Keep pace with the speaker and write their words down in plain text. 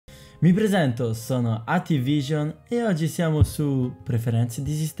Mi presento, sono Activision e oggi siamo su Preferenze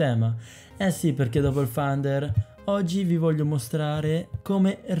di Sistema. Eh sì, perché dopo il Thunder, oggi vi voglio mostrare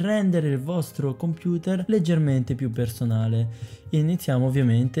come rendere il vostro computer leggermente più personale. Iniziamo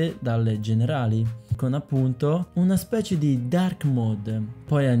ovviamente dalle generali, con appunto una specie di dark mode.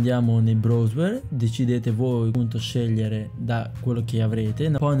 Poi andiamo nei browser, decidete voi appunto scegliere da quello che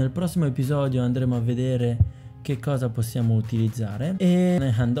avrete. Poi nel prossimo episodio andremo a vedere che cosa possiamo utilizzare,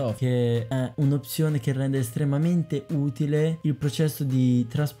 e handoff, che è un'opzione che rende estremamente utile il processo di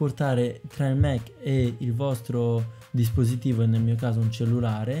trasportare tra il Mac e il vostro dispositivo, nel mio caso un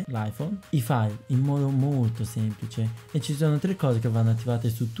cellulare, l'iPhone, i file in modo molto semplice. E ci sono tre cose che vanno attivate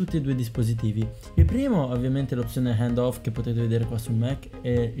su tutti e due i dispositivi. Il primo ovviamente è l'opzione handoff che potete vedere qua sul Mac,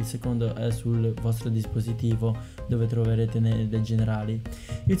 e il secondo è sul vostro dispositivo dove troverete nelle generali.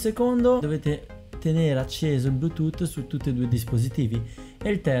 Il secondo dovete tenere acceso il Bluetooth su tutti e due i dispositivi, e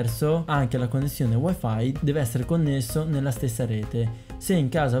il terzo, anche la connessione Wi-Fi deve essere connesso nella stessa rete. Se in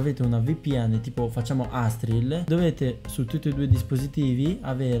caso avete una VPN tipo facciamo Astril, dovete su tutti e due i dispositivi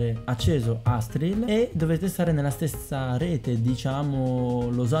avere acceso Astril e dovete stare nella stessa rete,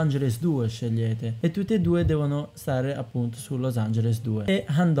 diciamo Los Angeles 2 scegliete, e tutti e due devono stare appunto su Los Angeles 2, e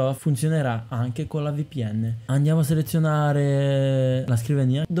handoff funzionerà anche con la VPN. Andiamo a selezionare la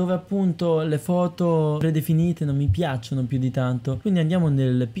scrivania, dove appunto le foto predefinite non mi piacciono più di tanto, quindi andiamo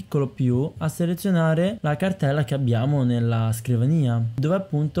nel piccolo più a selezionare la cartella che abbiamo nella scrivania, dove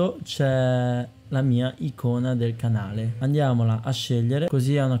appunto c'è la mia icona del canale. Andiamola a scegliere,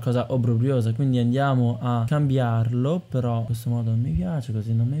 così è una cosa obbrobriosa, quindi andiamo a cambiarlo, però in questo modo non mi piace,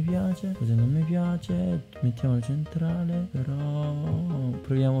 così non mi piace, così non mi piace, mettiamo il centrale, però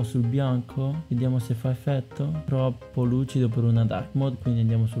proviamo sul bianco, vediamo se fa effetto. Troppo lucido per una dark mode, quindi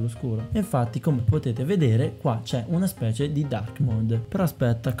andiamo sullo scuro. Infatti, come potete vedere, qua c'è una specie di dark mode. Però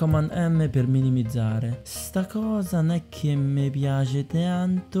aspetta, Command M per minimizzare. Sta cosa non è che mi piace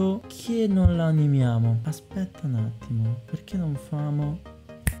tanto, che non la animiamo. Aspetta un attimo, perché non famo?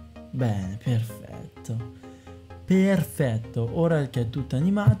 Bene, perfetto. Perfetto, ora che è tutto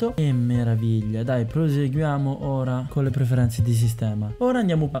animato, e meraviglia. Dai, proseguiamo ora con le preferenze di sistema. Ora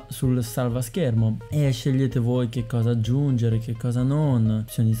andiamo sul salva schermo e scegliete voi che cosa aggiungere, che cosa non.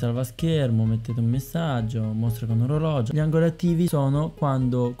 Opzioni di salva schermo, mettete un messaggio, mostra con orologio. Gli angoli attivi sono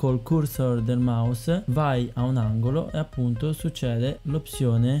quando col cursor del mouse vai a un angolo e appunto succede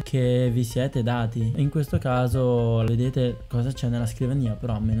l'opzione che vi siete dati. In questo caso vedete cosa c'è nella scrivania,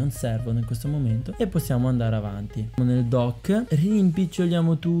 però a me non servono in questo momento, e possiamo andare avanti. Nel dock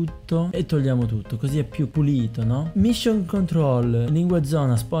rimpiccioliamo tutto e togliamo tutto, così è più pulito, no? Mission control, lingua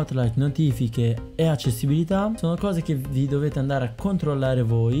zona, spotlight, notifiche e accessibilità sono cose che vi dovete andare a controllare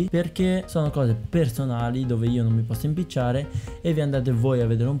voi, perché sono cose personali dove io non mi posso impicciare, e vi andate voi a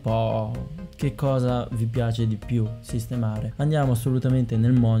vedere un po' che cosa vi piace di più sistemare. Andiamo assolutamente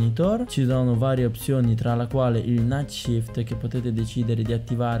nel monitor, ci sono varie opzioni, tra la quale il night shift che potete decidere di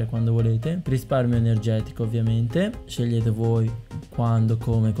attivare quando volete, risparmio energetico ovviamente, scegliete voi quando,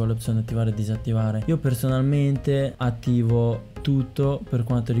 come, con l'opzione attivare e disattivare. Io personalmente attivo tutto per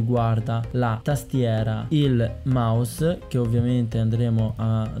quanto riguarda la tastiera, il mouse, che ovviamente andremo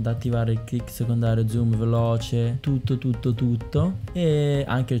ad attivare il click secondario, zoom veloce, tutto, e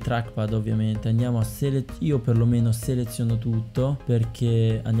anche il trackpad ovviamente. Andiamo a io perlomeno seleziono tutto,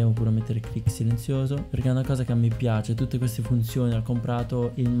 perché andiamo pure a mettere il click silenzioso, perché è una cosa che a me piace, tutte queste funzioni. Ho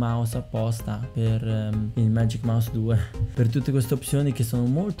comprato il mouse apposta per il Magic Mouse 2 per tutte queste opzioni che sono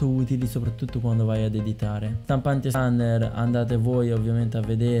molto utili, soprattutto quando vai ad editare. Stampanti e scanner, andate voi ovviamente a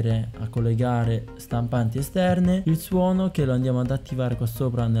vedere, a collegare stampanti esterne. Il suono, che lo andiamo ad attivare qua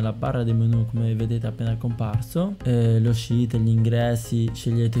sopra nella barra dei menu, come vedete appena comparso. Le uscite, gli ingressi,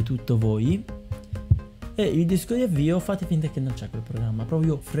 scegliete tutto voi. E il disco di avvio, fate finta che non c'è quel programma,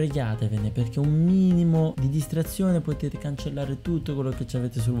 proprio fregatevene, perché un minimo di distrazione potete cancellare tutto quello che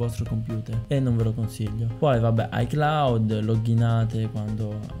avete sul vostro computer, e non ve lo consiglio. Poi vabbè, iCloud, logginate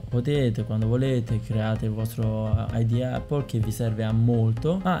quando potete, quando volete, create il vostro ID Apple che vi serve a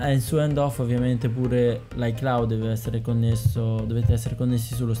molto. E il suo end off ovviamente pure l'iCloud deve essere connesso, dovete essere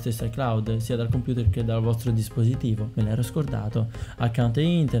connessi sullo stesso iCloud, sia dal computer che dal vostro dispositivo. Me l'ero scordato. Account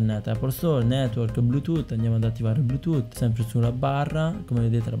internet, Apple Store, network, Bluetooth. Andiamo ad attivare il Bluetooth sempre sulla barra, come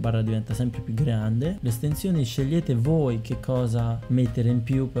vedete la barra diventa sempre più grande. Le estensioni scegliete voi che cosa mettere in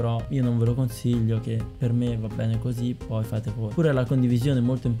più, però io non ve lo consiglio, che per me va bene così, poi fate voi. Pure la condivisione è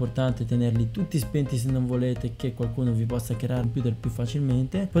molto importante, importante tenerli tutti spenti se non volete che qualcuno vi possa creare il computer più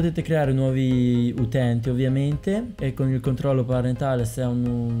facilmente. Potete creare nuovi utenti ovviamente, e con il controllo parentale, se è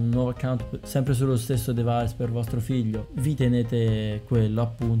un nuovo account sempre sullo stesso device per vostro figlio, vi tenete quello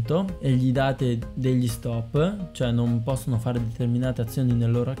appunto e gli date degli stop, cioè non possono fare determinate azioni nel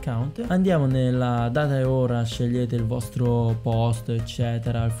loro account. Andiamo nella data e ora, scegliete il vostro posto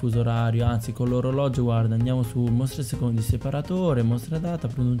eccetera, il fuso orario, anzi con l'orologio guarda, andiamo su mostra secondi separatore, mostra data,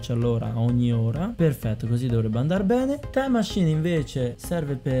 pronuncia l'ora a ogni ora. Perfetto, così dovrebbe andare bene. Time machine invece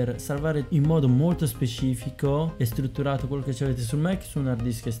serve per salvare in modo molto specifico e strutturato quello che avete sul Mac su un hard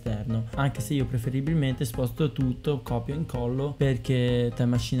disk esterno, anche se io preferibilmente sposto tutto, copio e incollo, perché Time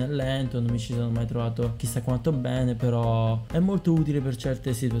Machine è lento, non mi ci sono mai trovato chissà quanto bene, però è molto utile per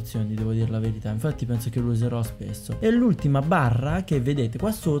certe situazioni, devo dire la verità, infatti penso che lo userò spesso. E l'ultima barra che vedete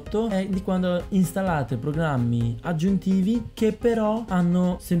qua sotto è di quando installate programmi aggiuntivi che però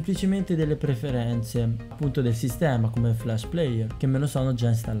hanno semplicemente delle preferenze appunto del sistema, come Flash Player, che me lo sono già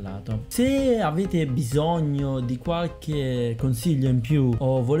installato. Se avete bisogno di qualche consiglio in più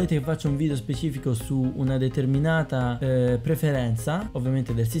o volete che faccia un video specifico su una determinata preferenza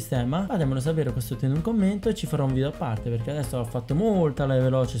ovviamente del sistema, fatemelo sapere qua sotto in un commento e ci farò un video a parte, perché adesso ho fatto molta alla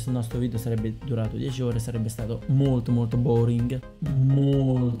veloce, se il nostro video sarebbe durato 10 ore, sarebbe stato molto boring,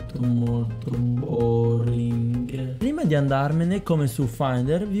 molto boring. Prima di andarmene, come su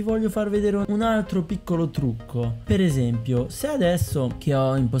Finder, vi voglio far vedere un altro piccolo trucco. Per esempio, se adesso che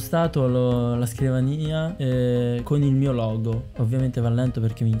ho impostato la scrivania con il mio logo, ovviamente va lento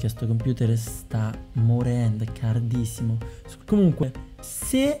perché minchia sto computer sta morendo, è cardissimo. Comunque,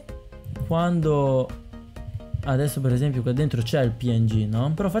 se quando adesso per esempio qua dentro c'è il PNG,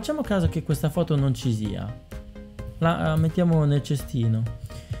 no? Però facciamo caso che questa foto non ci sia, la mettiamo nel cestino.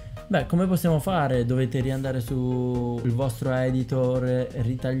 Beh, come possiamo fare? Dovete riandare sul vostro editor,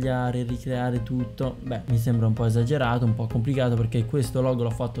 ritagliare, ricreare tutto. Beh, mi sembra un po' esagerato, un po' complicato, perché questo logo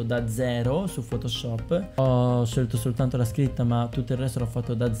l'ho fatto da zero su Photoshop. Ho scelto soltanto la scritta, ma tutto il resto l'ho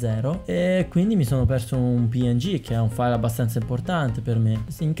fatto da zero, e quindi mi sono perso un PNG, che è un file abbastanza importante per me.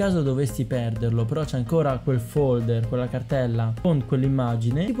 Se in caso dovessi perderlo, però c'è ancora quel folder, quella cartella con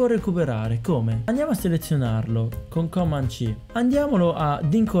quell'immagine, si può recuperare. Come? Andiamo a selezionarlo con Command C. Andiamolo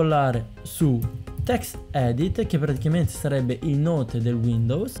ad incollare su text edit, che praticamente sarebbe il note del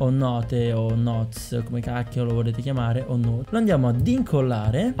Windows, o note o notes, come cacchio lo volete chiamare, o note. Lo andiamo ad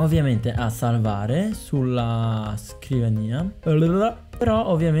incollare, ovviamente a salvare sulla scrivania, però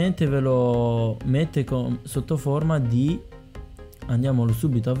ovviamente ve lo mette sotto forma di, andiamolo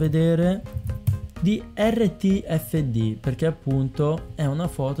subito a vedere, di RTFD, perché appunto è una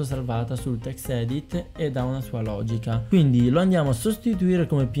foto salvata sul text edit ed ha una sua logica. Quindi lo andiamo a sostituire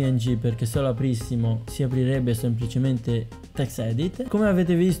come PNG, perché se lo aprissimo si aprirebbe semplicemente text edit. Come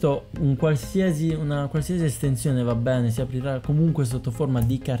avete visto, una qualsiasi estensione va bene, si aprirà comunque sotto forma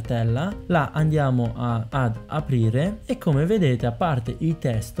di cartella. La andiamo ad aprire e come vedete, a parte il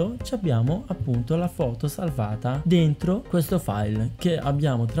testo, abbiamo appunto la foto salvata dentro questo file che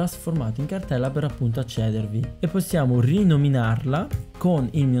abbiamo trasformato in cartella per appunto accedervi, e possiamo rinominarla con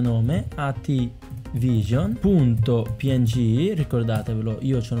il mio nome atvision.png, ricordatevelo,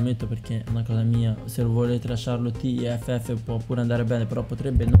 io ce lo metto perché è una cosa mia, se lo volete lasciarlo TFF può pure andare bene, però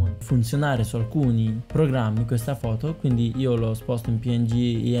potrebbe non funzionare su alcuni programmi questa foto, quindi io lo sposto in PNG,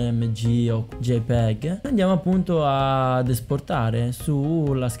 IMG o JPEG. Andiamo appunto ad esportare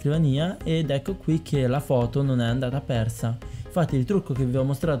sulla scrivania ed ecco qui che la foto non è andata persa. Infatti il trucco che vi ho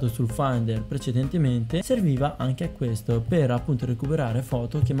mostrato sul Finder precedentemente serviva anche a questo, per appunto recuperare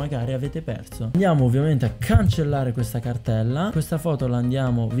foto che magari avete perso. Andiamo ovviamente a cancellare questa cartella, questa foto la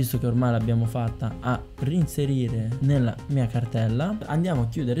andiamo, visto che ormai l'abbiamo fatta, a reinserire nella mia cartella. Andiamo a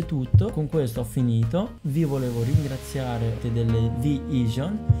chiudere tutto, con questo ho finito, vi volevo ringraziare delle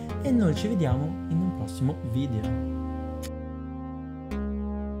Vision e noi ci vediamo in un prossimo video.